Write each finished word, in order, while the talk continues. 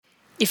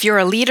If you're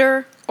a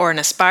leader or an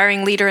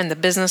aspiring leader in the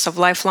business of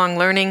lifelong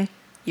learning,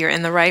 you're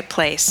in the right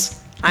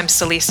place. I'm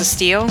Celisa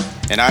Steele.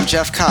 And I'm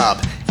Jeff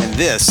Cobb, and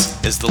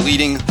this is the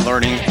Leading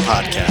Learning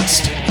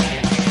Podcast.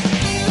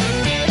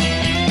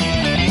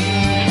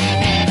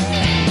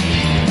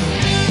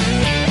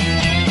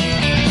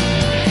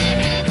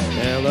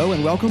 Hello,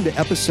 and welcome to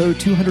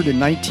episode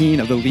 219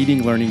 of the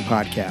Leading Learning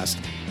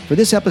Podcast. For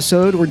this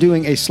episode, we're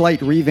doing a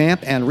slight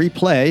revamp and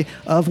replay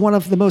of one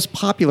of the most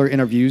popular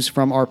interviews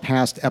from our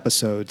past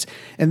episodes.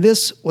 And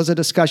this was a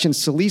discussion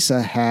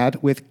Celisa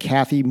had with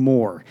Kathy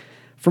Moore.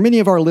 For many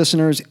of our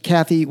listeners,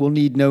 Kathy will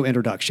need no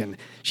introduction.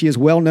 She is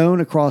well known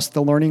across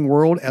the learning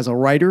world as a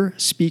writer,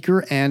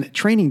 speaker, and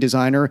training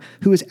designer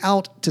who is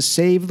out to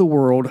save the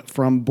world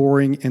from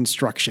boring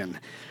instruction.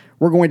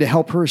 We're going to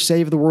help her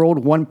save the world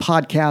one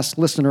podcast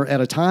listener at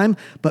a time.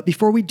 But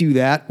before we do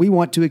that, we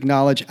want to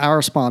acknowledge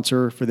our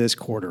sponsor for this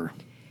quarter.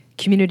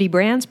 Community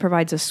Brands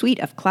provides a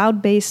suite of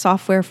cloud-based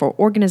software for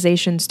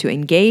organizations to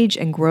engage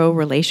and grow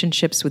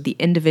relationships with the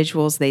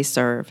individuals they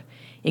serve,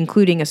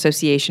 including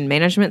association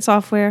management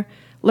software,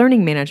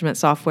 learning management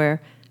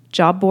software,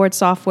 job board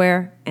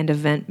software, and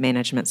event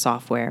management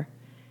software.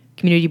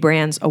 Community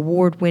Brands'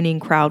 award-winning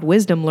Crowd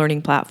Wisdom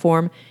learning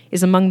platform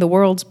is among the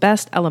world's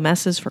best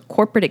LMSs for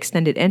corporate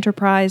extended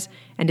enterprise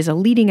and is a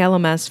leading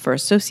LMS for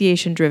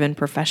association-driven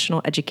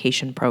professional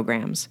education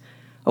programs.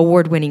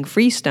 Award-winning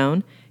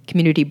Freestone,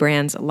 Community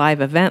Brands' live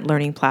event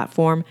learning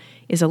platform,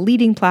 is a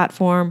leading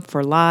platform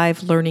for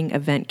live learning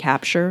event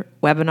capture,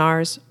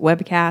 webinars,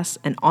 webcasts,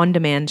 and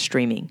on-demand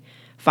streaming.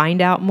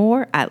 Find out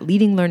more at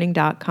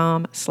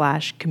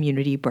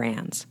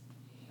leadinglearning.com/communitybrands.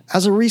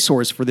 As a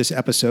resource for this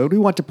episode, we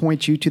want to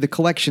point you to the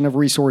collection of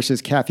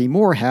resources Kathy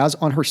Moore has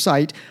on her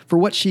site for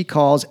what she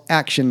calls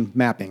action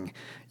mapping.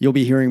 You'll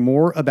be hearing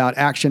more about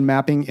action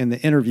mapping in the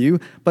interview,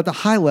 but the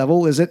high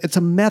level is that it's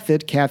a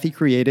method Kathy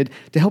created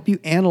to help you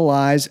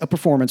analyze a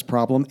performance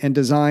problem and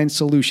design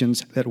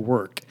solutions that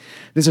work.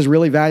 This is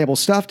really valuable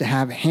stuff to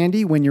have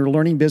handy when your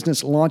learning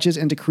business launches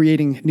into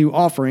creating new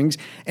offerings,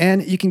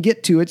 and you can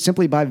get to it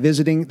simply by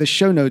visiting the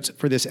show notes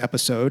for this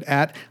episode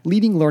at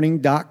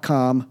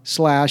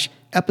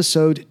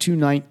leadinglearning.com/episode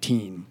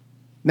 219.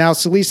 Now,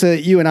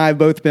 Celisa, you and I have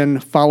both been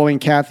following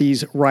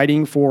Kathy's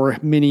writing for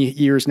many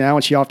years now,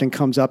 and she often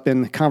comes up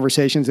in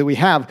conversations that we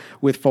have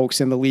with folks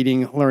in the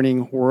leading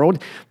learning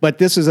world. But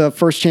this is a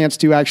first chance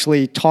to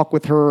actually talk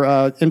with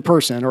her in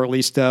person, or at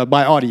least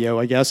by audio,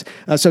 I guess.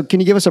 So can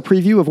you give us a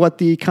preview of what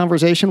the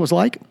conversation was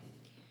like?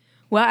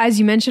 Well, as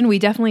you mentioned, we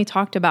definitely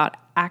talked about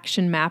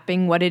action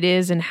mapping, what it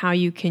is and how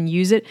you can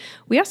use it.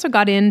 We also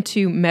got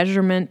into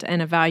measurement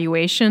and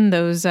evaluation,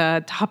 those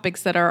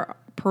topics that are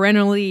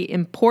perennially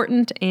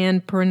important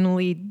and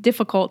perennially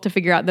difficult to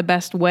figure out the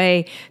best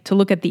way to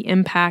look at the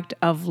impact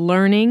of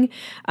learning.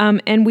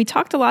 And we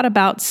talked a lot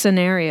about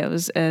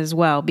scenarios as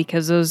well,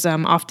 because those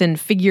often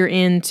figure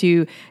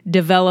into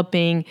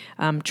developing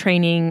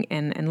training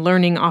and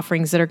learning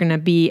offerings that are going to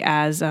be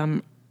as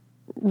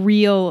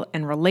real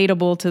and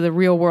relatable to the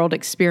real world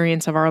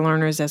experience of our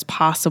learners as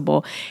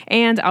possible.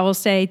 And I will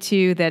say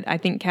too that I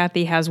think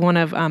Kathy has one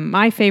of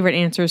my favorite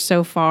answers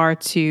so far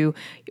to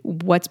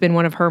what's been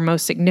one of her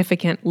most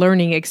significant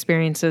learning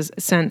experiences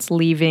since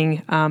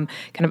leaving kind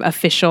of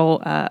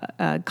official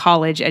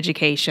college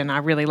education. I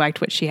really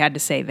liked what she had to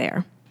say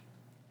there.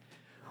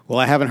 Well,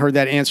 I haven't heard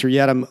that answer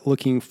yet. I'm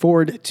looking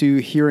forward to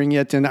hearing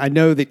it. And I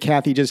know that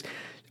Kathy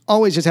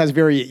always has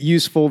very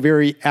useful,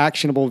 very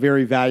actionable,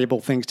 very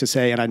valuable things to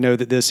say. And I know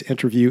that this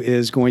interview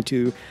is going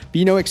to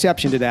be no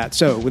exception to that.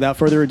 So without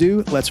further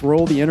ado, let's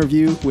roll the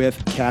interview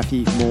with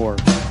Kathy Moore.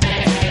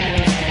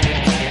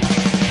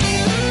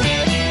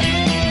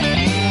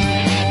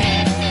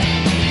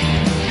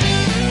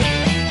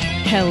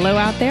 Hello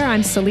out there,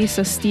 I'm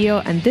Celisa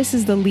Steele, and this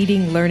is the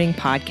Leading Learning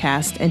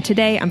Podcast. And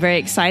today I'm very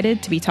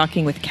excited to be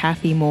talking with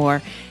Kathy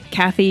Moore.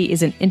 Kathy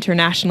is an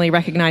internationally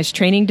recognized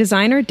training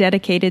designer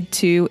dedicated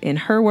to, in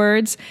her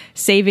words,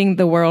 saving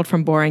the world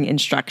from boring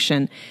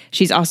instruction.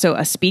 She's also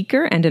a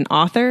speaker and an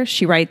author.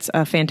 She writes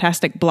a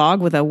fantastic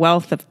blog with a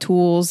wealth of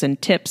tools and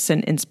tips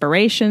and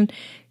inspiration.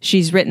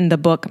 She's written the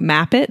book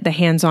Map It, the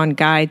hands-on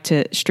guide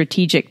to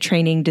strategic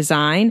training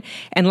design.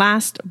 And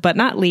last but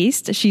not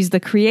least, she's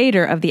the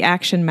creator of the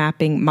action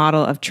mapping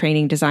model of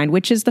training design,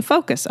 which is the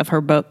focus of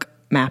her book,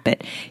 Map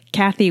It.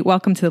 Kathy,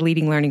 welcome to the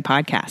Leading Learning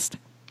Podcast.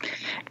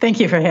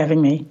 Thank you for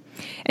having me.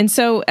 And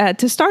so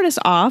to start us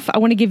off, I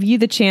want to give you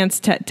the chance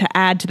to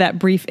add to that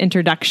brief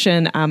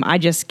introduction I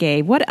just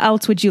gave. What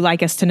else would you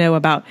like us to know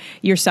about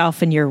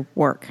yourself and your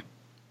work?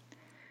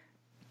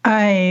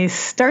 I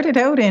started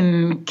out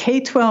in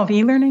K-12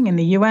 e-learning in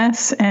the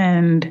U.S.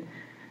 and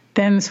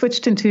then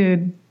switched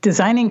into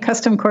designing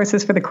custom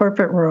courses for the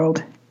corporate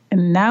world.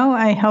 And now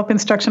I help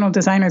instructional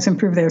designers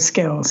improve their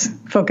skills,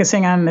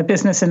 focusing on the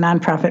business and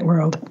nonprofit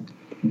world.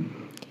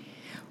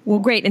 Well,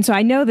 great. And so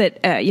I know that,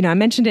 I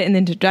mentioned it in the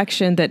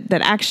introduction that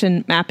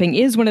action mapping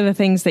is one of the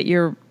things that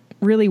you're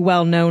really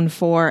well known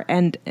for.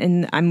 And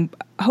I'm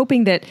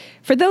hoping that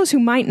for those who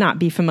might not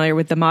be familiar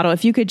with the model,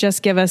 if you could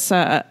just give us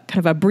a kind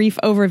of a brief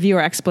overview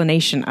or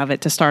explanation of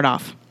it to start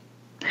off.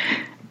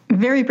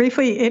 Very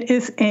briefly, it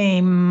is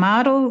a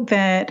model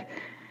that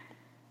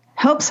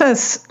helps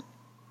us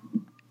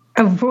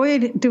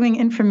avoid doing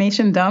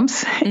information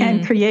dumps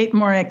and create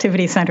more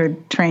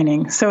activity-centered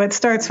training. So it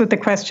starts with the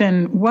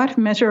question, what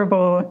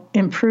measurable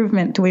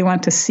improvement do we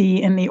want to see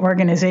in the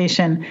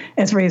organization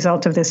as a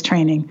result of this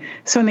training?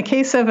 So in the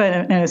case of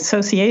an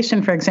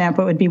association, for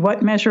example, it would be,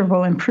 what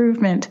measurable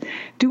improvement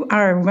do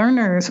our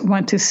learners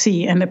want to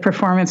see in the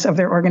performance of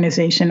their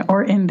organization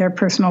or in their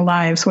personal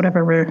lives,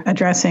 whatever we're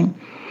addressing?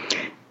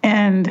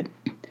 And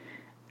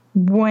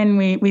when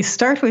we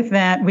start with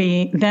that,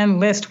 we then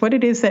list what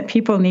it is that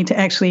people need to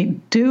actually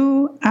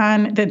do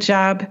on the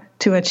job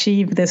to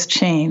achieve this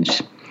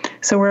change.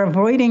 So we're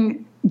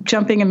avoiding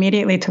jumping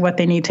immediately to what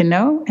they need to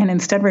know, and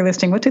instead we're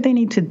listing what do they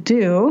need to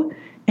do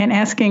and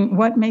asking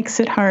what makes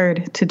it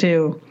hard to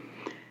do.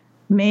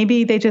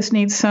 Maybe they just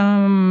need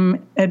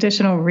some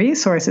additional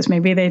resources.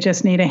 Maybe they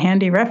just need a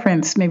handy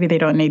reference. Maybe they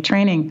don't need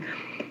training.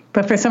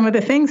 But for some of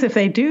the things, if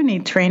they do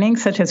need training,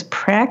 such as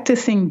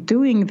practicing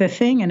doing the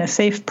thing in a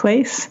safe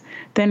place,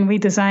 then we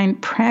design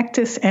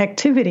practice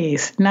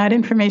activities, not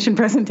information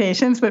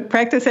presentations, but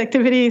practice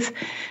activities.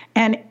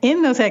 And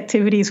in those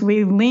activities,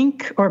 we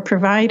link or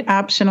provide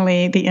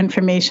optionally the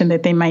information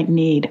that they might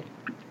need.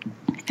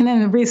 And then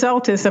the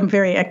result is some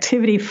very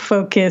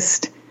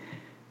activity-focused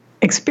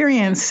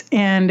experience,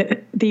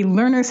 and the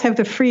learners have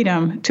the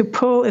freedom to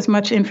pull as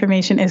much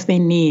information as they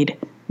need,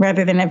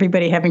 rather than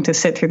everybody having to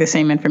sit through the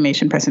same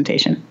information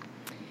presentation.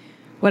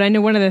 Well, I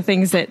know one of the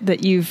things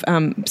that you've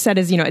said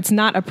is, it's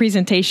not a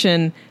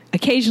presentation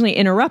occasionally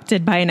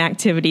interrupted by an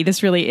activity.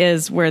 This really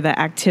is where the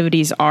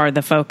activities are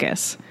the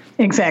focus.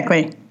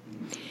 Exactly.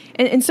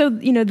 And so,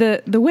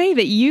 the way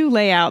that you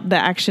lay out the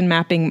action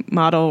mapping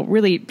model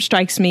really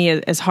strikes me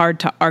as hard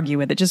to argue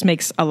with. It just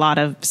makes a lot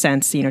of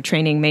sense.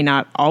 Training may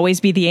not always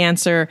be the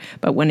answer,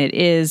 but when it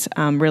is,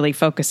 really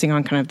focusing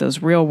on kind of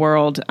those real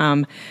world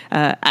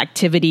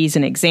activities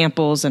and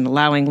examples, and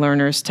allowing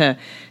learners to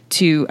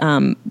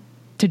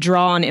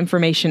draw on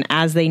information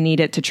as they need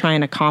it to try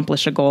and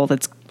accomplish a goal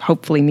that's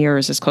hopefully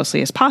mirrors as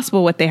closely as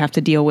possible what they have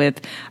to deal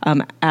with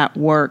at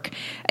work.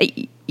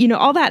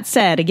 All that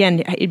said,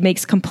 again, it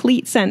makes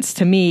complete sense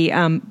to me,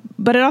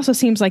 but it also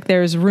seems like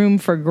there's room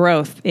for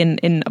growth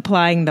in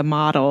applying the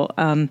model.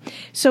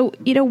 So,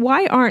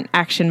 why aren't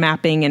action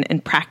mapping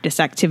and practice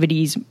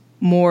activities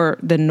more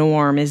the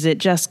norm? Is it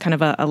just kind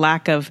of a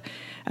lack of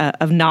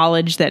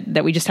knowledge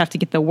that we just have to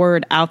get the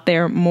word out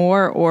there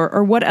more,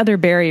 or what other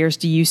barriers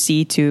do you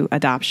see to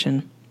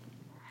adoption?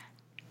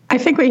 I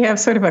think we have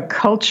sort of a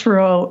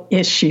cultural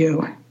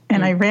issue,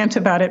 and I rant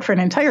about it for an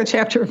entire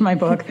chapter of my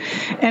book,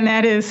 and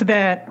that is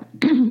that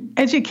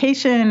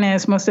education,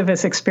 as most of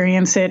us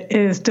experience it,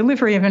 is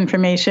delivery of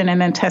information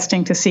and then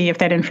testing to see if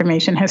that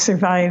information has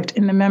survived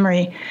in the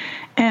memory.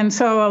 And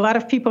so a lot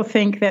of people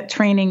think that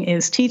training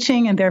is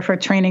teaching, and therefore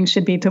training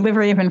should be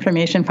delivery of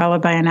information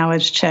followed by a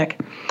knowledge check.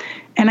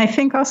 And I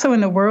think also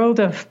in the world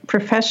of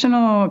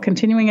professional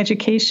continuing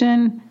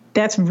education,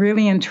 that's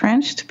really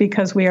entrenched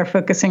because we are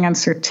focusing on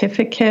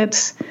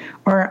certificates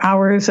or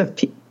hours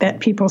that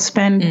people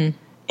spend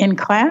in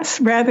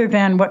class rather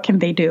than what can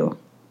they do.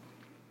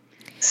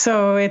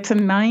 So it's a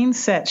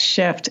mindset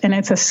shift, and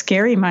it's a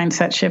scary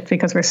mindset shift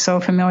because we're so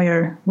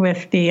familiar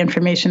with the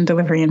information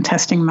delivery and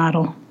testing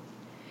model.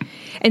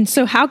 And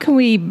so how can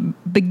we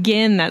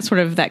begin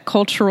that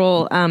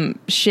cultural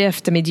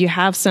shift? I mean, do you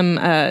have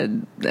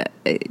some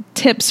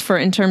tips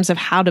in terms of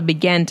how to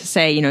begin to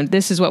say,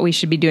 this is what we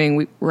should be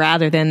doing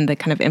rather than the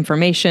kind of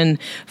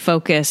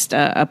information-focused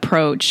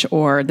approach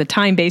or the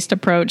time-based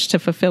approach to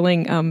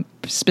fulfilling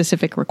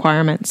specific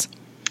requirements?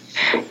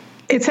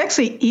 It's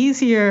actually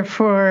easier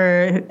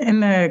in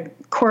the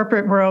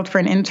corporate world for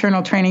an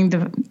internal training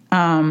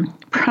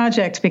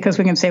project because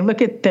we can say,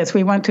 look at this,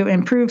 we want to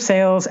improve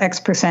sales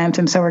X%,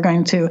 and so we're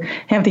going to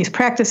have these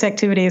practice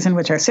activities in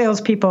which our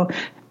salespeople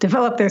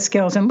develop their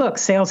skills, and look,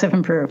 sales have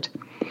improved.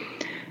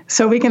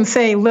 So we can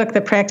say, look,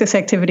 the practice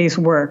activities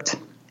worked.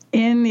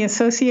 In the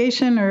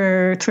association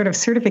or sort of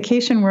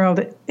certification world,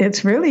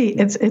 it's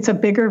a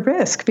bigger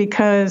risk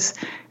because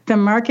the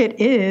market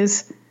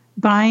is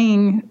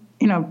buying,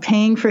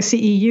 paying for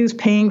CEUs,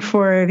 paying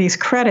for these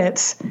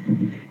credits.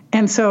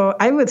 And so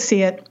I would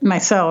see it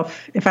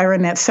myself, if I were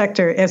in that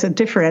sector, as a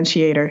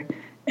differentiator.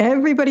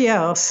 Everybody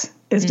else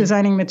is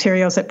designing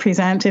materials that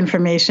present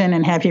information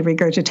and have you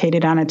regurgitate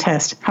it on a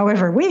test.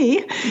 However,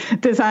 we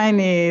design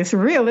these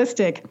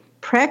realistic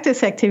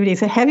practice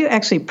activities that have you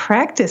actually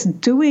practice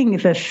doing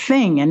the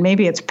thing. And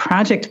maybe it's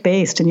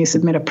project-based and you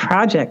submit a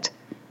project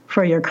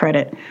for your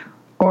credit.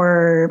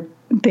 Or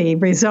the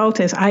result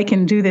is, I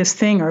can do this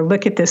thing, or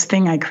look at this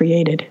thing I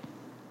created.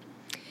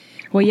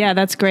 Well, yeah,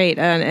 that's great.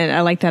 And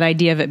I like that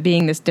idea of it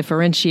being this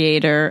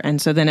differentiator.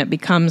 And so then it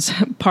becomes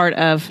part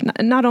of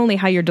not only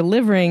how you're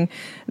delivering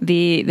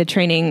the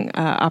training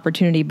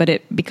opportunity, but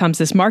it becomes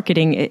this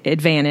marketing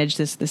advantage,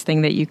 this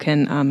thing that you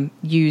can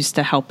use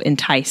to help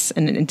entice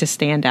and to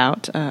stand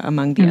out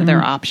among the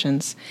other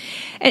options.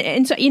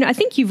 And so, I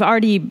think you've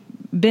already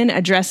been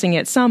addressing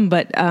it some,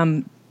 but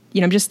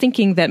I'm just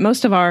thinking that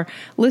most of our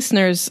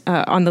listeners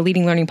on the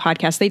Leading Learning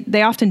podcast,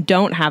 they often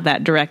don't have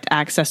that direct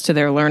access to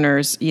their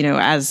learners,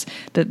 as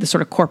the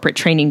sort of corporate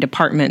training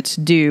departments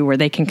do, where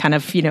they can kind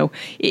of,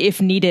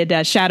 if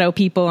needed, shadow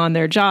people on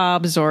their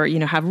jobs or,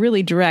 have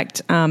really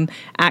direct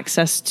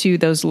access to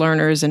those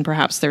learners and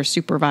perhaps their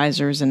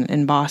supervisors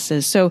and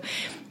bosses. So,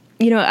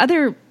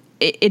 other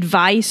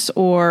advice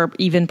or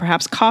even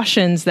perhaps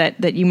cautions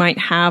that you might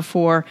have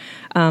for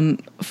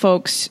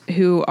folks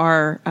who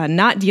are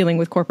not dealing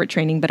with corporate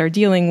training, but are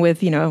dealing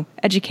with,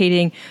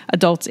 educating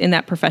adults in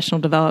that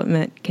professional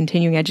development,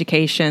 continuing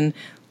education,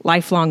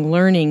 lifelong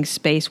learning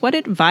space. What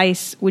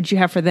advice would you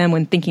have for them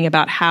when thinking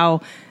about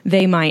how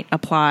they might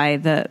apply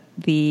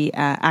the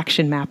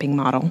action mapping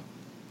model?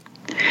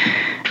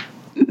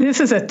 This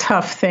is a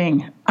tough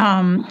thing.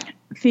 A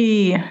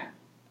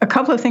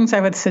couple of things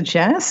I would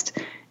suggest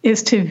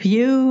is to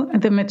view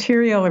the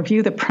material or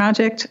view the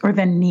project or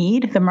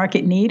the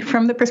market need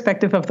from the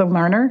perspective of the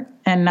learner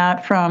and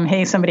not from,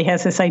 hey, somebody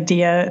has this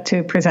idea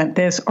to present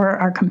this or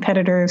our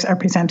competitors are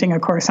presenting a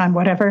course on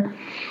whatever.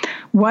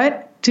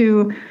 What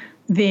do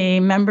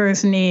the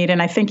members need?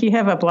 And I think you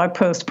have a blog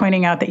post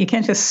pointing out that you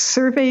can't just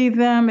survey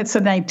them. It's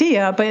an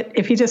idea, but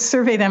if you just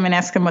survey them and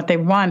ask them what they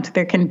want,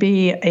 there can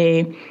be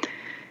a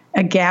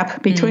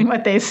gap between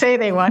what they say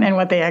they want and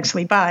what they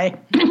actually buy.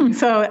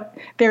 So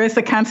there is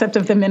the concept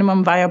of the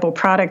minimum viable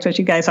product, which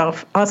you guys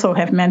also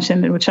have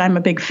mentioned, which I'm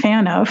a big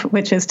fan of,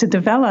 which is to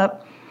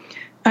develop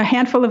a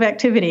handful of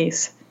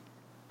activities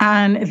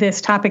on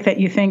this topic that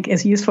you think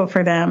is useful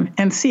for them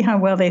and see how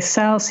well they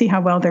sell, see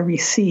how well they're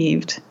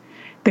received.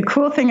 The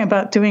cool thing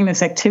about doing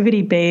this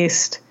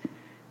activity-based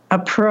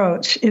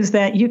approach is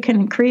that you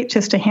can create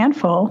just a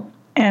handful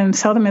and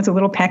sell them as a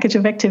little package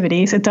of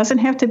activities. It doesn't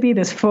have to be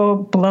this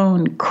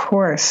full-blown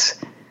course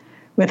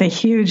with a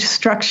huge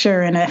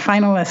structure and a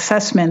final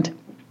assessment.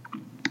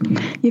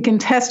 You can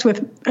test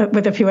with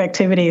a few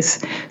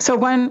activities. So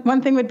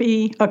one thing would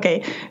be,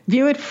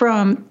 view it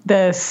from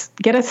this,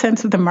 get a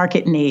sense of the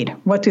market need.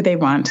 What do they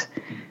want?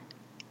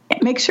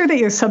 Make sure that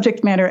your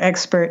subject matter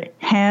expert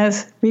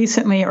has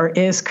recently or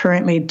is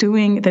currently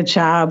doing the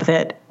job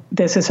that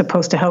this is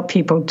supposed to help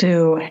people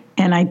do,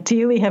 and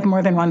ideally have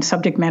more than one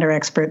subject matter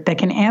expert that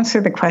can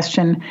answer the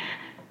question,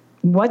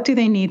 what do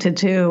they need to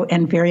do?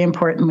 And very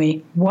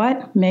importantly,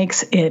 what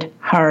makes it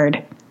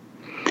hard?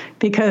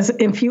 Because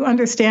if you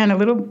understand a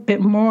little bit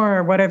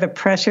more, what are the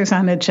pressures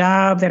on the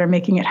job that are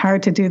making it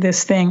hard to do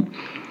this thing,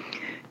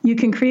 you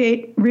can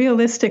create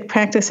realistic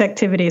practice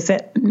activities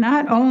that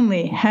not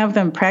only have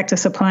them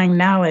practice applying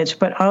knowledge,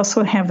 but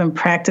also have them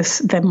practice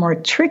the more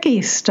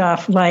tricky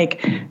stuff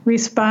like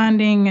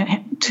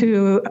responding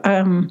to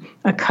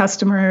a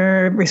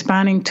customer,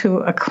 responding to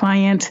a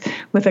client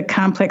with a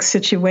complex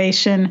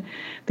situation,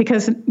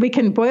 because we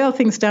can boil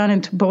things down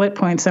into bullet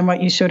points on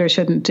what you should or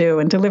shouldn't do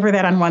and deliver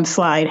that on one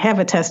slide, have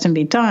a test and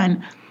be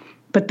done.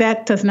 But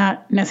that does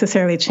not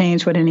necessarily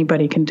change what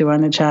anybody can do on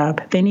the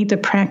job. They need to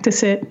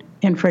practice it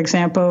in, for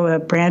example, a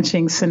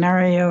branching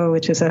scenario,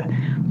 which is a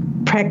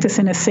practice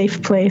in a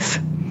safe place.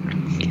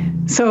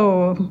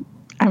 So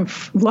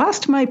I've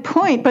lost my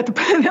point, but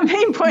the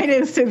main point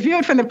is to view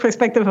it from the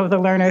perspective of the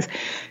learners.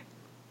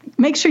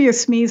 Make sure your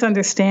SMEs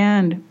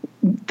understand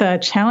the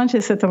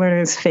challenges that the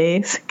learners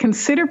face.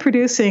 Consider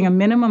producing a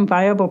minimum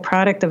viable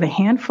product of a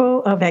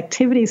handful of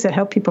activities that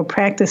help people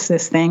practice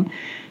this thing.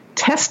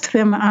 Test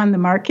them on the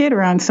market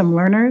or on some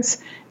learners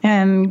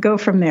and go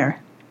from there.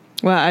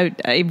 Well,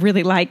 I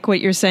really like what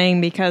you're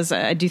saying, because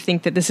I do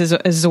think that this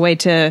is a way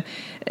to,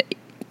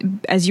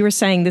 as you were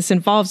saying, this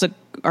involves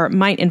or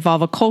might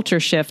involve a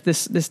culture shift,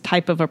 this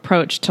type of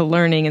approach to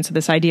learning. And so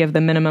this idea of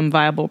the minimum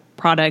viable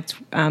product,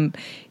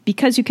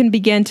 because you can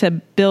begin to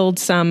build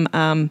some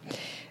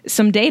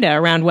data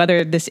around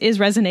whether this is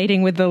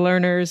resonating with the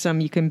learners.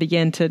 You can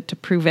begin to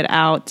prove it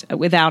out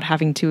without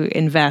having to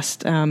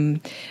invest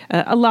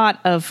a lot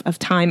of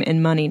time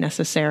and money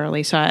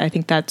necessarily. So I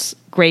think that's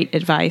great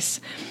advice.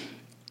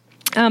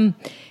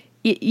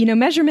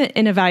 Measurement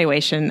and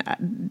evaluation,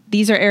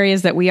 these are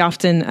areas that we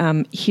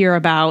often hear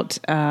about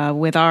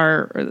with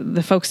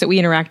the folks that we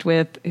interact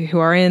with who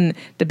are in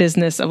the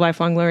business of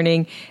lifelong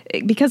learning,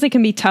 because they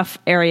can be tough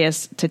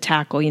areas to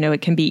tackle.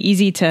 It can be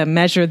easy to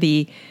measure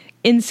the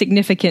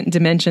insignificant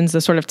dimensions,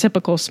 the sort of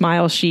typical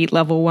smile sheet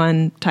level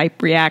 1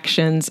 type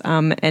reactions,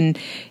 and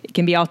it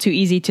can be all too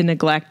easy to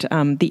neglect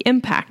the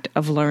impact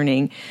of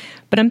learning.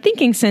 But I'm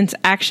thinking, since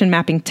action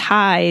mapping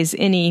ties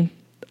any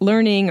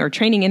learning or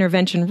training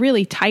intervention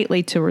really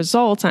tightly to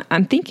results,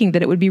 I'm thinking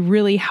that it would be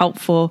really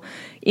helpful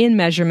in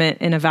measurement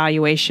and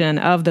evaluation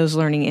of those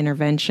learning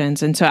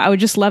interventions. And so I would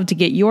just love to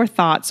get your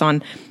thoughts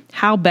on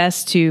how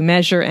best to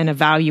measure and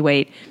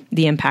evaluate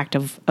the impact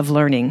of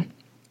learning.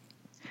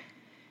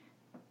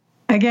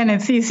 Again,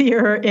 it's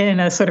easier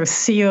in a sort of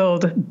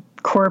sealed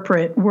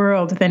corporate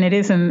world than it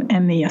is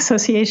in the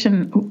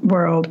association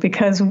world,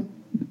 because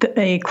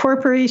a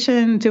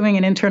corporation doing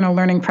an internal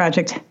learning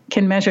project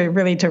can measure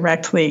really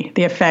directly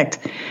the effect.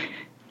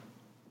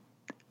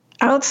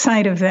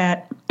 Outside of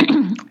that,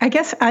 I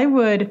guess I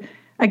would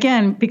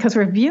again, because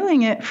we're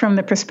viewing it from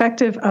the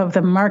perspective of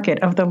the market,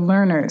 of the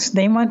learners.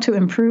 They want to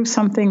improve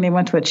something, they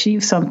want to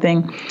achieve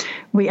something.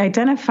 We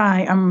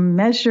identify a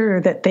measure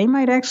that they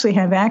might actually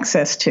have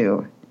access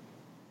to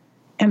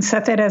and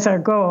set that as our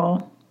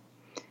goal.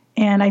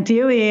 And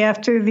ideally,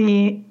 after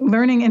the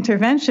learning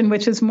intervention,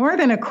 which is more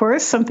than a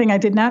course, something I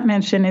did not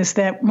mention is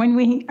that when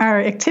we are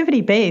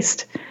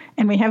activity-based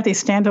and we have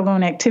these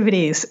standalone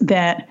activities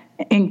that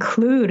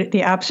include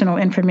the optional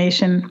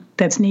information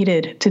that's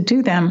needed to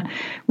do them,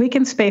 we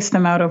can space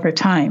them out over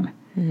time.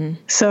 Mm-hmm.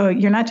 So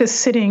you're not just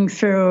sitting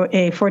through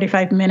a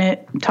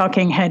 45-minute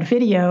talking head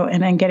video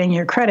and then getting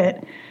your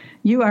credit.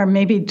 You are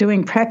maybe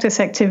doing practice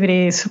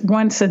activities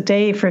once a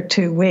day for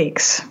 2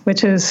 weeks,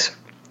 which is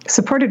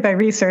supported by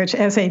research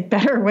as a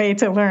better way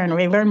to learn.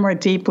 We learn more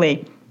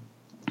deeply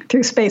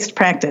through spaced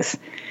practice.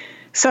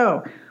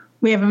 So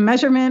we have a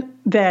measurement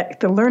that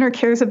the learner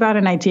cares about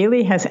and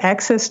ideally has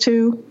access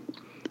to.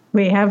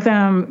 We have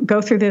them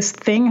go through this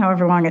thing,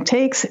 however long it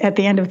takes. At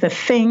the end of the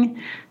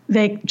thing,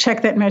 they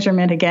check that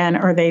measurement again,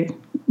 or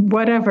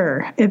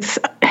whatever. It's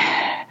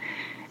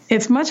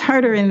much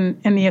harder in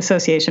the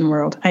association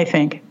world, I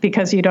think,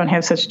 because you don't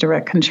have such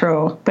direct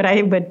control. But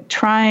I would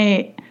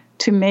try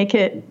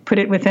to put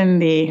it within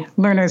the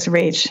learner's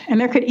reach. And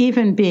there could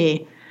even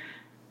be,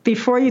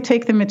 before you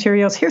take the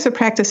materials, here's a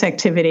practice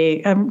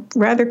activity, a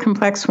rather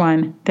complex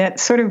one that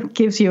sort of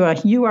gives you a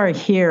 "you are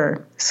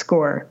here"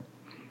 score.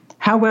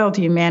 How well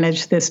do you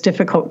manage this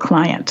difficult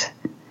client?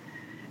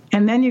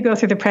 And then you go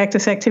through the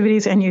practice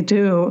activities and you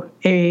do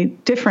a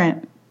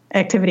different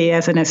activity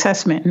as an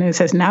assessment. And it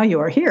says, now you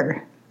are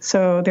here.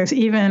 So there's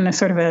even a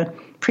sort of a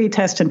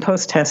pre-test and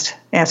post-test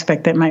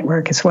aspect that might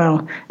work as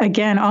well.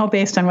 Again, all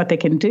based on what they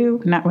can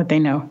do, not what they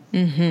know.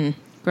 Mm-hmm.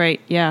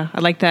 Great. Yeah.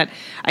 I like that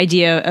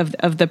idea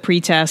of the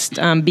pre-test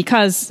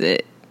because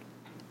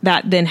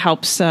that then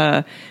helps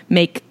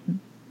make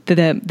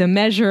the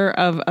measure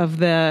of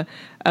the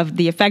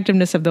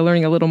effectiveness of the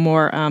learning a little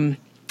more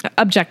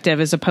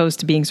objective as opposed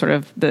to being sort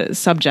of the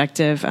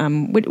subjective,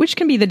 which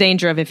can be the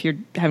danger of if you're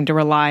having to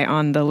rely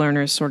on the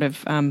learner's sort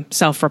of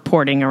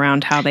self-reporting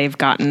around how they've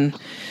gotten,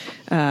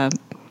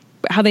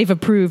 how they've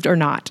approved or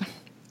not.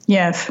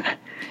 Yes.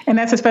 And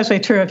that's especially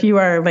true if you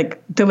are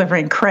like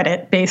delivering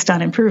credit based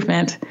on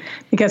improvement,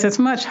 because it's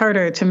much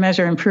harder to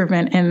measure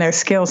improvement in their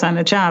skills on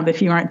the job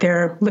if you aren't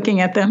there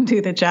looking at them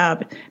do the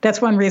job. That's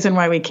one reason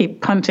why we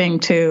keep punting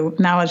to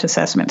knowledge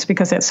assessments,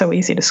 because that's so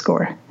easy to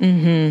score.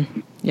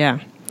 Mm-hmm. Yeah.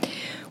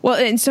 Well,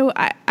 and so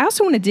I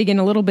also want to dig in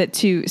a little bit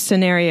to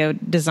scenario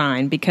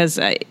design because,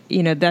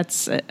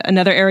 that's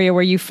another area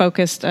where you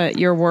focused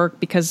your work,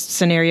 because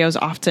scenarios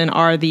often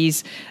are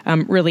these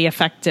really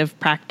effective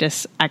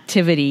practice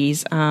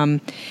activities.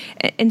 And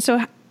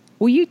so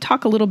will you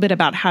talk a little bit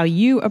about how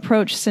you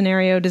approach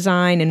scenario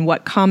design and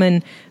what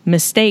common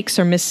mistakes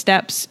or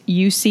missteps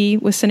you see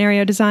with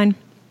scenario design?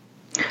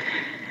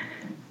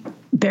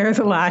 There's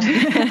a lot.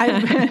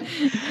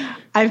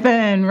 I've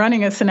been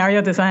running a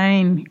scenario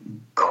design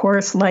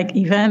course-like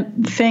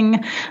event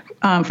thing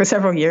for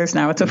several years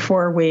now. It's a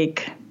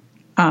 4-week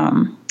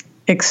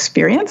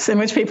experience in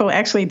which people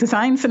actually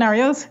design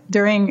scenarios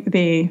during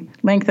the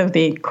length of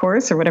the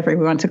course, or whatever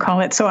we want to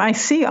call it. So I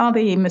see all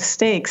the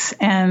mistakes,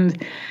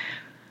 and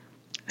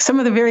some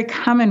of the very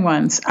common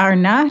ones are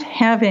not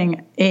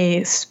having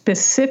a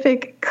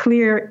specific,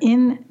 clear,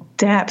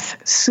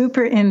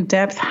 super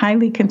in-depth,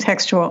 highly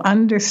contextual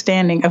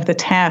understanding of the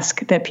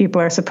task that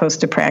people are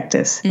supposed to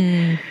practice.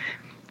 Mm.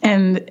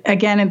 And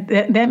again,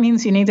 that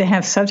means you need to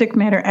have subject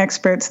matter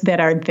experts that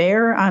are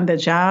there on the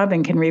job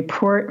and can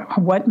report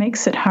what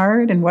makes it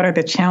hard and what are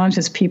the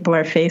challenges people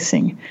are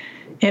facing.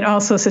 It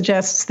also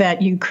suggests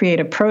that you create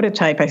a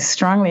prototype. I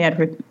strongly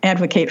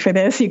advocate for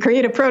this. You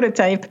create a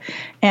prototype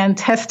and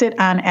test it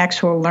on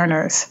actual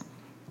learners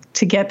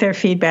to get their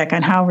feedback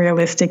on how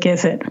realistic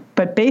is it.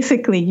 But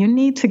basically, you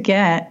need to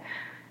get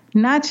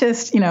not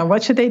just,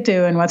 what should they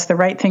do and what's the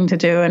right thing to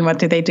do and what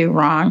do they do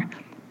wrong,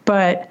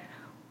 but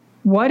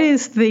what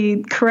is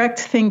the correct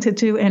thing to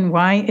do and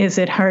why is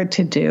it hard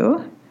to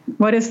do?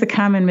 What is the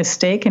common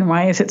mistake and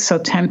why is it so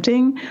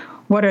tempting?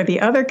 What are the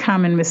other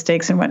common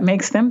mistakes and what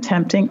makes them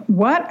tempting?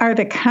 What are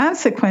the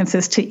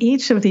consequences to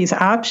each of these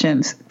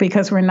options?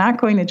 Because we're not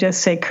going to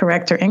just say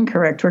correct or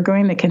incorrect. We're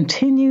going to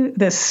continue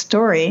this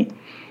story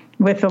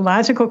with the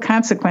logical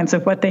consequence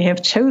of what they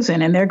have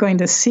chosen, and they're going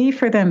to see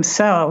for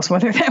themselves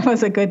whether that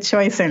was a good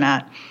choice or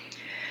not.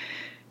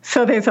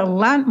 So there's a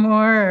lot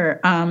more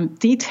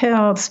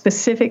detailed,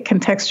 specific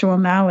contextual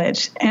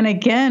knowledge. And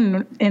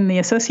again, in the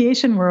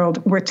association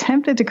world, we're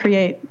tempted to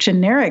create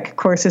generic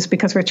courses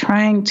because we're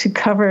trying to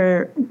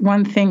cover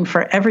one thing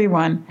for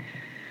everyone.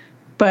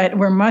 But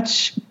we're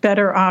much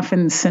better off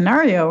in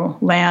scenario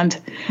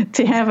land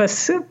to have a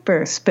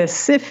super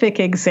specific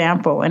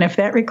example. And if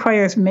that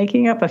requires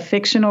making up a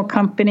fictional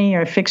company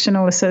or a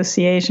fictional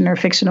association or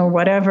fictional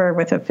whatever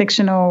with a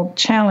fictional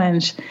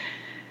challenge,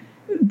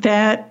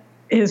 that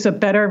is a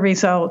better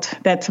result.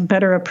 That's a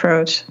better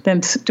approach than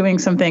doing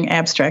something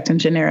abstract and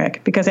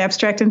generic, because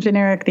abstract and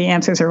generic, the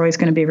answers are always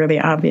going to be really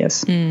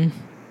obvious. Mm.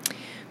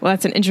 Well,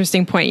 that's an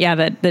interesting point. Yeah,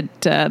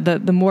 that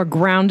the more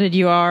grounded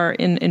you are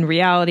in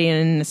reality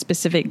and in a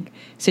specific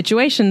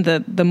situation,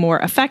 the more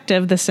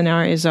effective the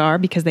scenarios are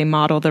because they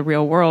model the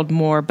real world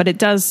more. But it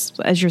does,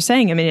 as you're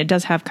saying, I mean, it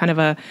does have kind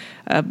of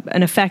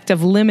an effect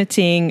of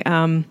limiting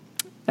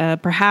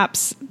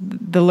perhaps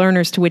the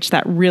learners to which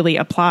that really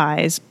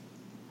applies.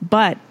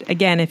 But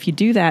again, if you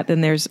do that, then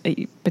there's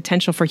a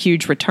potential for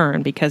huge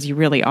return because you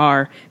really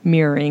are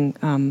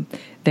mirroring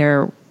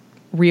their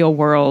real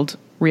world,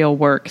 real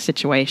work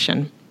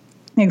situation.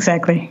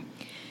 Exactly.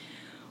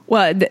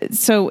 Well,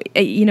 so,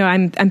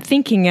 I'm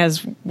thinking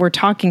as we're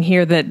talking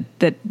here that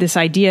this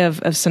idea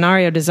of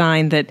scenario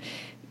design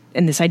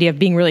and this idea of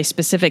being really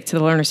specific to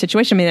the learner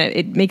situation, I mean,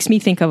 it makes me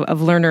think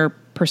of learner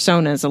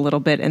personas a little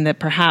bit, and that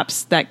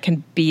perhaps that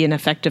can be an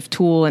effective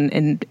tool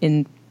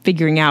in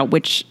figuring out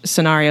which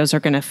scenarios are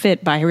going to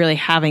fit by really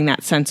having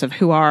that sense of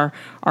who are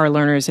our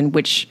learners and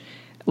which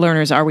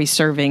learners are we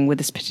serving with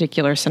this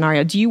particular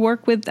scenario. Do you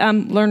work with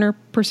learner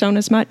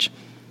personas much?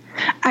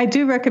 I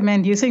do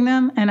recommend using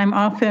them, and I'm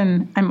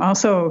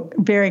also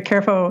very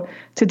careful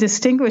to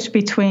distinguish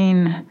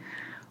between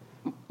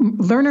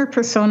learner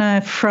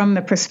persona from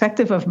the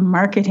perspective of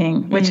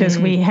marketing, which is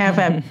we have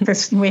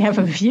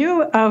a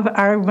view of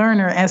our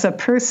learner as a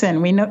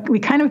person. We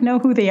kind of know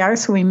who they are,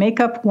 so we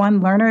make up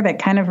one learner that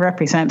kind of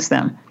represents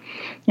them.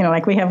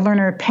 Like we have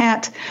learner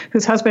Pat,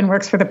 whose husband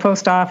works for the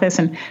post office,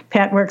 and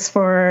Pat works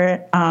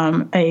for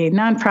a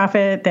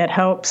nonprofit that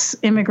helps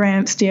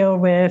immigrants deal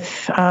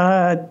with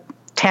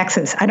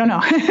taxes. I don't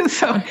know.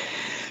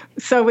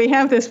 So we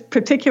have this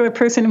particular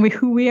person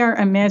who we are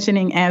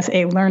imagining as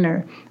a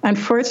learner.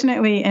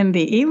 Unfortunately, in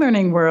the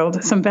e-learning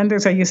world, some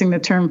vendors are using the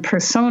term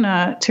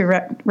persona to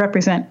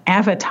represent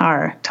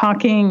avatar,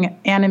 talking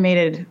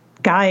animated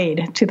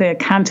guide to the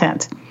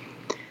content.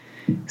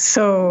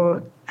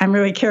 So I'm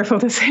really careful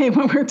to say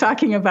what we're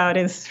talking about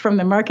is from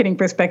the marketing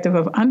perspective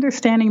of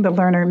understanding the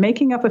learner,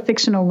 making up a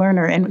fictional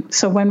learner. And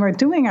so when we're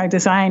doing our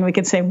design, we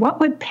could say,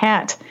 what would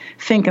Pat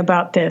think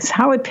about this?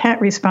 How would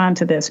Pat respond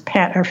to this?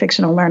 Pat, our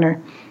fictional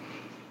learner.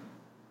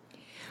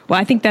 Well,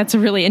 I think that's a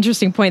really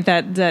interesting point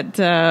that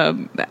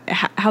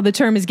how the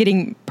term is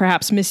getting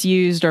perhaps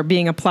misused or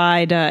being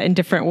applied in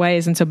different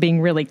ways, and so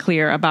being really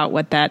clear about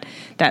what that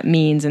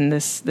means, and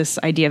this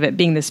idea of it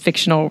being this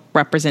fictional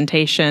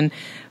representation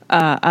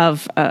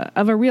of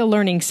a real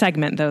learning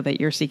segment, though, that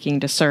you're seeking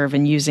to serve,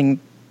 and using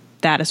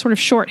that as sort of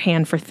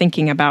shorthand for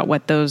thinking about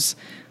what those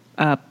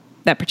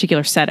that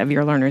particular set of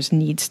your learners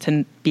needs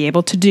to be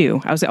able to do.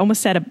 I was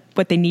almost said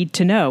what they need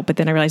to know, but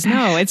then I realized,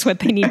 no, it's what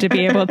they need to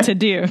be able to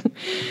do.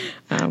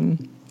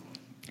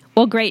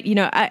 Well, great.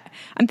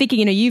 I'm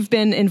thinking, you've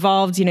been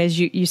involved, as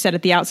you said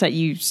at the outset,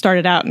 you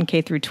started out in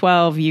K through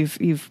 12.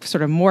 You've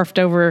sort of morphed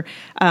over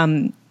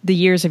the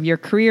years of your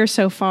career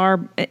so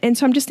far. And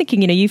so I'm just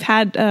thinking, you've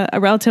had a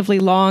relatively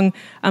long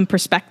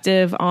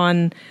perspective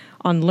on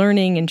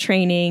learning and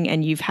training,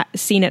 and you've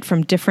seen it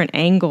from different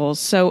angles.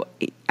 So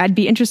I'd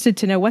be interested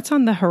to know what's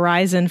on the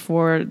horizon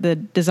for the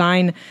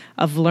design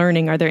of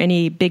learning. Are there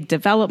any big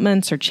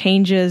developments or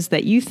changes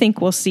that you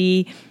think we'll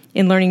see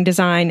in learning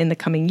design in the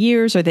coming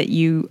years, or that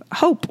you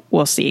hope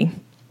we'll see?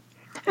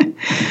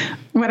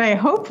 What I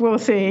hope we'll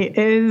see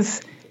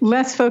is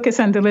less focus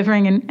on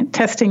delivering and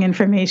testing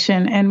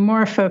information and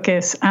more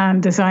focus on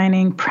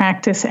designing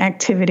practice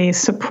activities,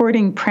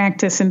 supporting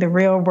practice in the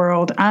real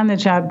world,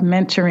 on-the-job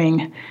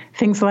mentoring,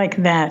 things like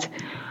that.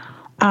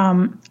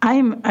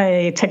 I'm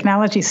a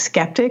technology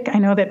skeptic. I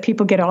know that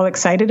people get all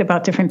excited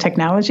about different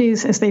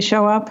technologies as they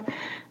show up.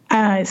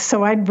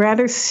 So I'd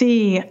rather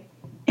see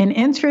an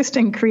interest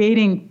in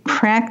creating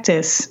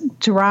practice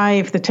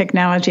drive the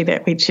technology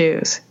that we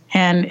choose.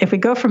 And if we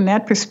go from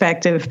that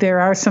perspective, there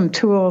are some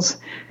tools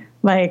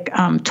like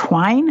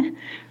Twine,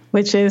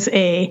 which is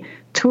a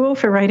tool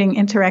for writing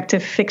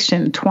interactive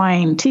fiction,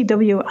 Twine,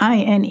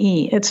 Twine.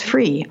 It's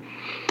free.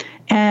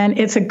 And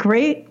it's a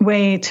great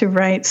way to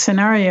write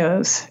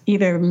scenarios,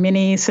 either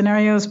mini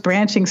scenarios,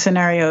 branching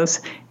scenarios,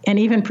 and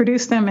even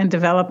produce them and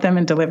develop them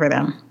and deliver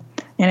them.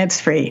 And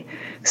it's free.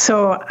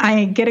 So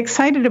I get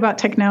excited about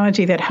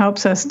technology that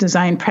helps us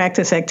design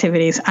practice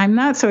activities. I'm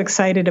not so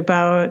excited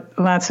about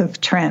lots of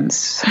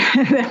trends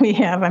that we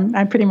have.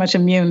 I'm pretty much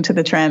immune to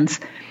the trends.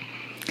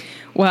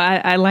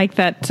 Well, I like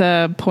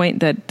that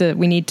point that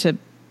we need to.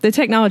 The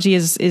technology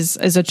is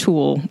a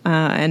tool,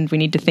 and we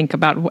need to think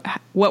about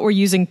what we're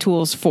using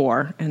tools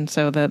for. And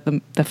so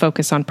the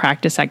focus on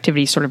practice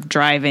activities, sort of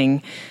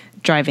driving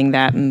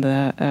that,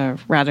 and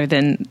rather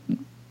than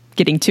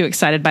getting too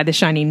excited by the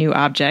shiny new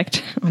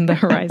object on the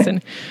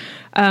horizon.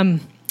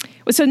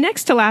 So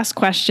next to last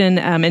question,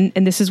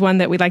 and this is one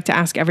that we'd like to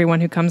ask everyone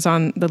who comes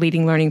on the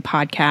Leading Learning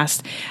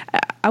podcast.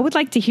 I would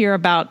like to hear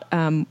about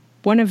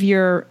one of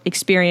your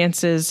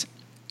experiences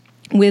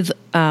with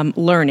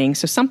learning.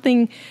 So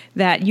something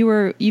that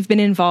you've been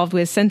involved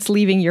with since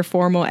leaving your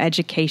formal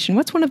education.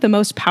 What's one of the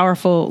most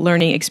powerful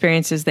learning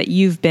experiences that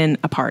you've been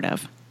a part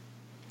of?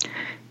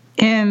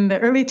 In the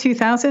early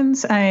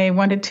 2000s, I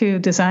wanted to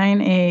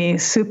design a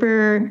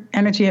super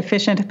energy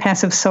efficient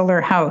passive solar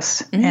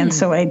house. And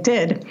so I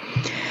did.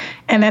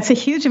 And that's a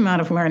huge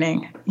amount of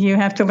learning. You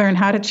have to learn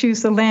how to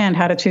choose the land,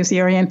 how to choose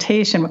the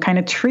orientation, what kind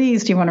of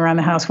trees do you want around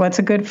the house, what's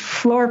a good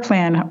floor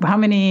plan,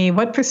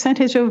 what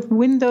percentage of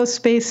window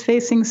space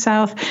facing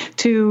south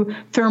to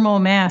thermal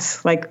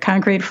mass, like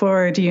concrete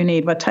floor, do you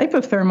need? What type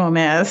of thermal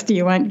mass? Do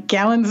you want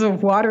gallons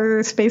of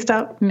water spaced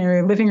out in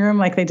your living room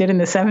like they did in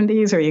the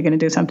 70s, or are you going to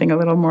do something a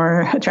little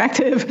more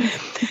attractive?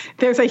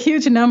 There's a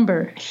huge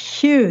number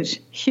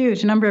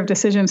of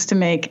decisions to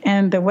make.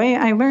 And the way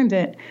I learned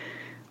it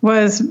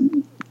was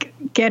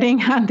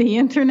getting on the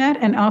internet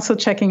and also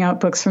checking out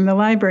books from the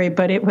library,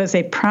 but it was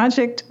a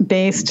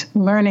project-based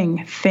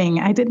learning thing.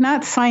 I did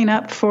not sign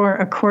up for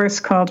a course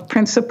called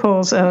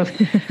Principles of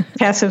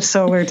Passive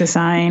Solar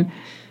Design.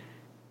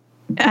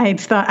 I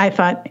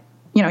thought,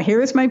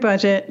 here is my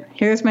budget,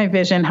 here's my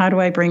vision, how do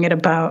I bring it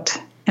about?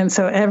 And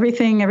so every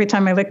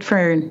time I looked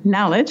for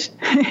knowledge,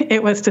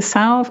 it was to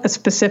solve a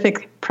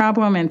specific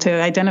problem and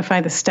to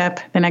identify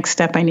the next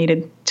step I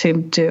needed to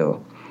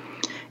do.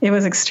 It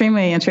was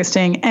extremely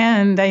interesting.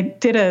 And I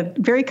did a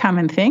very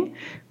common thing,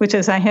 which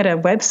is I had a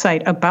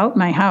website about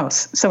my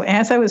house. So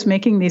as I was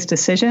making these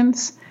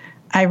decisions,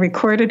 I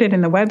recorded it in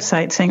the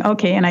website saying,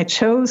 okay, and I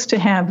chose to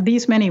have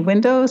these many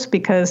windows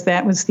because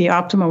that was the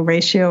optimal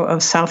ratio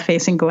of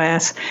south-facing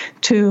glass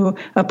to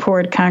a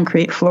poured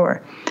concrete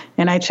floor.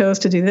 And I chose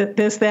to do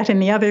this, that,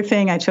 and the other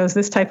thing. I chose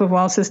this type of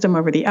wall system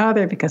over the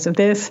other because of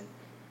this.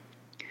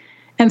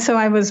 And so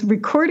I was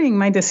recording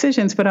my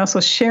decisions, but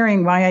also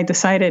sharing why I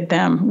decided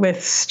them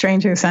with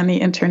strangers on the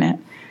internet.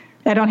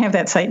 I don't have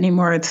that site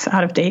anymore. It's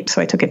out of date,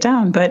 so I took it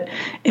down. But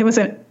it was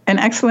an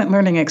excellent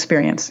learning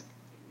experience.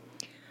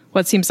 Well,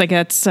 it seems like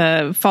it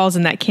falls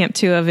in that camp,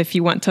 too, of if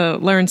you want to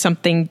learn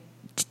something,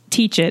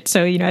 teach it.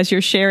 So, as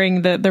you're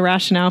sharing the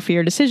rationale for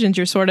your decisions,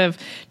 you're sort of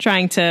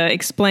trying to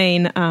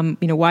explain,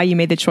 why you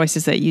made the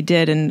choices that you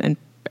did, and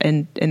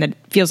it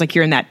feels like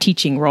you're in that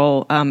teaching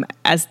role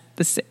at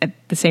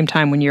the same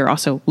time when you're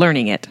also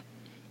learning it.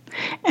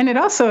 And it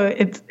also,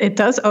 it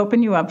does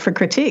open you up for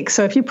critique.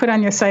 So if you put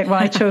on your site, well,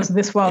 I chose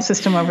this wall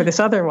system over this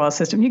other wall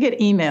system, you get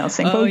emails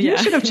saying, you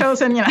should have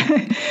chosen,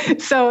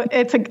 So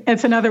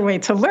it's another way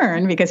to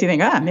learn because you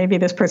think, maybe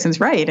this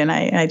person's right and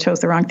I chose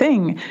the wrong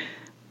thing.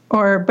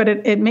 But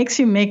it makes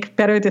you make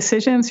better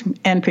decisions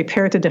and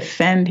prepare to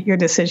defend your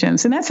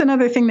decisions. And that's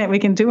another thing that we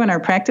can do in our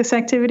practice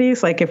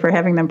activities. Like if we're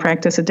having them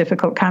practice a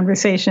difficult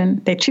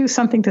conversation, they choose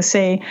something to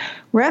say.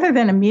 Rather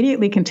than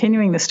immediately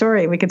continuing the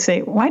story, we could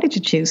say, why did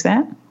you choose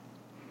that?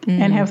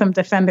 And have them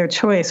defend their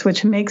choice,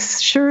 which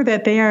makes sure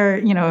that they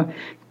are,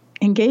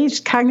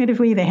 engaged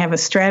cognitively, they have a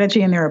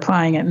strategy and they're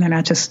applying it and they're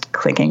not just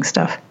clicking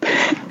stuff.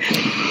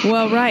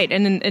 Well, right.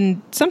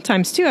 And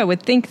sometimes, too, I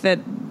would think that,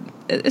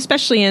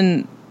 especially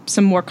in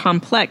some more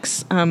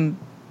complex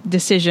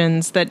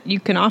decisions, that you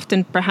can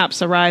often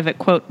perhaps arrive at,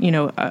 quote,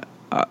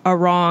 a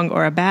wrong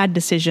or a bad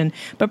decision,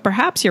 but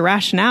perhaps your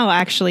rationale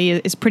actually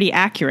is pretty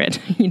accurate,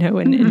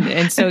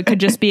 and so it could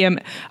just be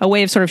a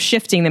way of sort of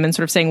shifting them and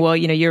sort of saying, well,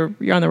 you're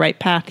on the right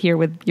path here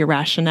with your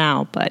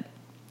rationale, but,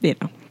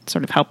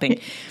 sort of helping.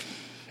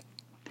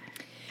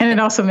 And it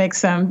also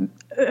makes them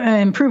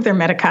improve their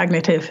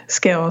metacognitive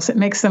skills. It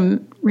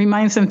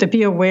reminds them to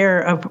be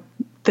aware of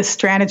the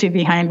strategy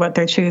behind what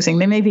they're choosing.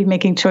 They may be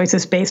making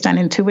choices based on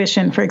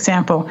intuition, for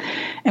example,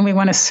 and we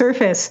want to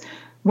surface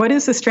what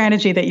is the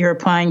strategy that you're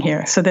applying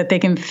here so that they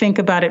can think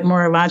about it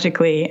more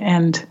logically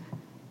and,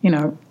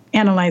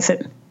 analyze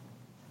it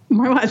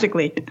more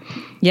logically.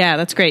 Yeah,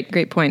 that's great.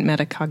 Great point.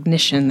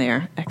 Metacognition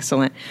there.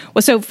 Excellent.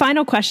 Well, so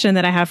final question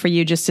that I have for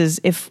you just is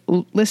if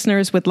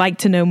listeners would like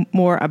to know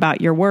more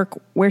about your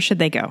work, where should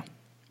they go?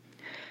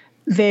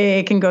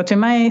 They can go to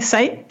my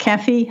site,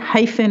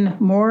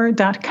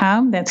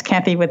 Kathy-Moore.com. That's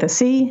Kathy with a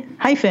C,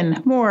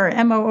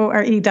 -Moore,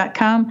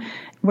 MOORE.com,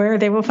 where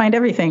they will find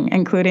everything,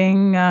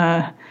 including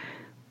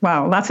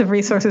lots of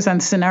resources on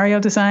scenario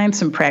design,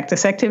 some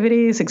practice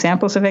activities,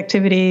 examples of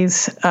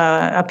activities,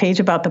 a page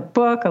about the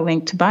book, a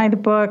link to buy the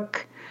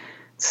book,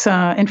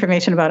 some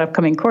information about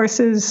upcoming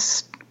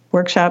courses,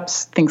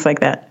 workshops, things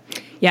like that.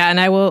 Yeah, and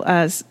I will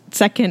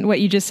second what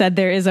you just said.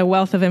 There is a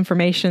wealth of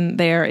information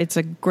there. It's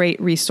a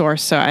great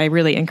resource, so I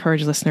really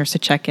encourage listeners to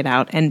check it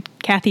out. And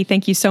Kathy,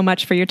 thank you so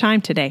much for your time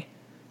today.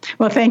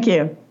 Well, thank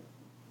you.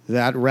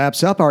 That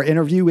wraps up our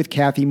interview with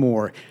Kathy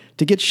Moore.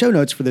 To get show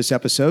notes for this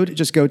episode,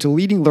 just go to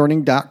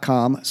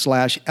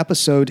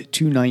leadinglearning.com/episode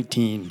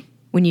 219.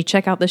 When you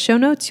check out the show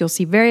notes, you'll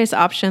see various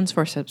options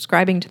for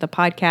subscribing to the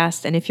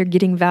podcast. And if you're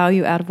getting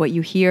value out of what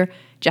you hear,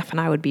 Jeff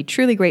and I would be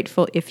truly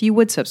grateful if you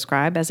would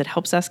subscribe, as it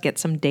helps us get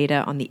some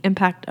data on the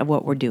impact of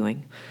what we're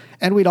doing.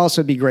 And we'd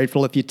also be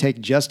grateful if you take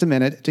just a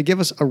minute to give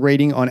us a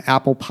rating on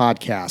Apple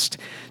Podcast.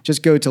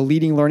 Just go to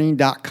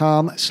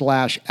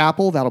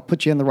leadinglearning.com/Apple. That'll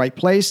put you in the right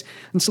place.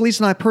 And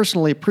Celeste and I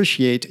personally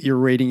appreciate your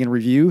rating and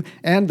review.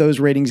 And those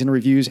ratings and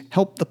reviews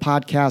help the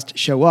podcast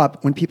show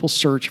up when people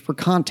search for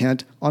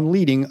content on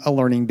leading a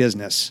learning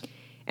business.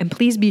 And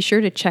please be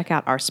sure to check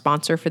out our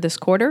sponsor for this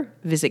quarter.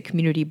 Visit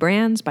Community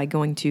Brands by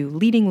going to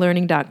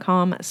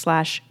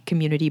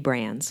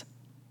leadinglearning.com/communitybrands.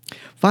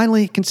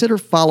 Finally, consider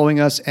following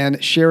us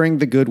and sharing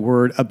the good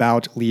word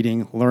about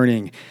Leading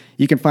Learning.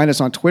 You can find us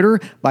on Twitter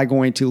by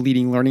going to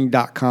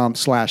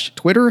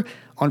leadinglearning.com/Twitter,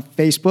 on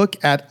Facebook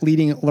at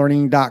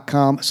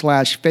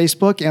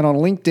leadinglearning.com/Facebook, and on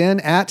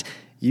LinkedIn at,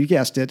 you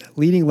guessed it,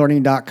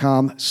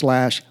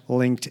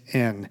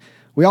 leadinglearning.com/LinkedIn.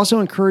 We also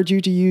encourage you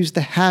to use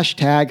the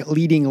hashtag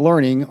Leading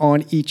Learning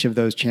on each of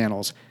those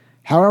channels.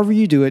 However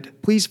you do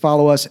it, please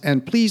follow us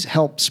and please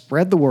help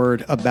spread the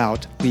word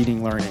about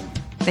Leading Learning.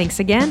 Thanks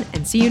again,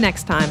 and see you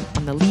next time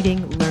on the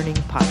Leading Learning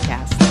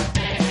Podcast.